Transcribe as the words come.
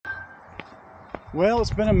Well,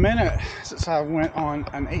 it's been a minute since I went on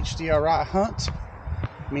an HDRI hunt,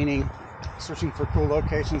 meaning searching for cool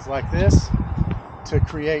locations like this to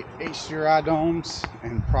create HDRI domes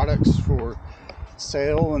and products for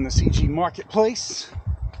sale in the CG marketplace.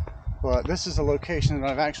 But this is a location that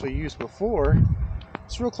I've actually used before.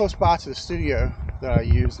 It's real close by to the studio that I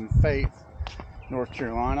use in Faith, North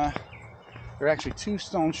Carolina. There are actually two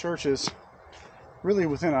stone churches really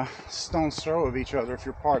within a stone's throw of each other, if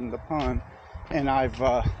you'll pardon the pun. And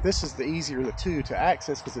this is the easier of the two to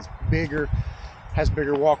access because it's bigger, has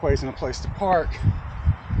bigger walkways and a place to park.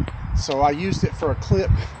 So I used it for a clip,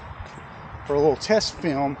 for a little test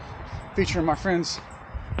film featuring my friends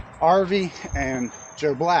Arvy and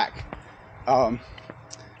Joe Black. I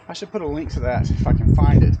should put a link to that if I can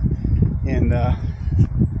find it in the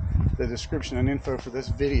description and info for this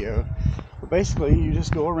video. But basically, you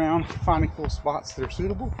just go around finding cool spots that are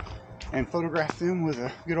suitable and photograph them with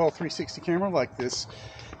a good old 360 camera like this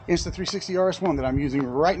Insta360 RS1 that I'm using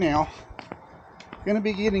right now. Going to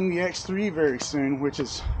be getting the X3 very soon, which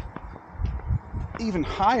is even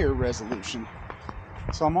higher resolution.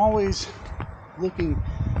 So I'm always looking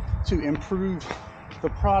to improve the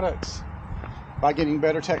products by getting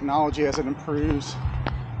better technology as it improves.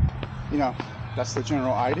 You know, that's the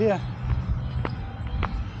general idea.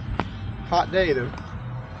 Hot day though.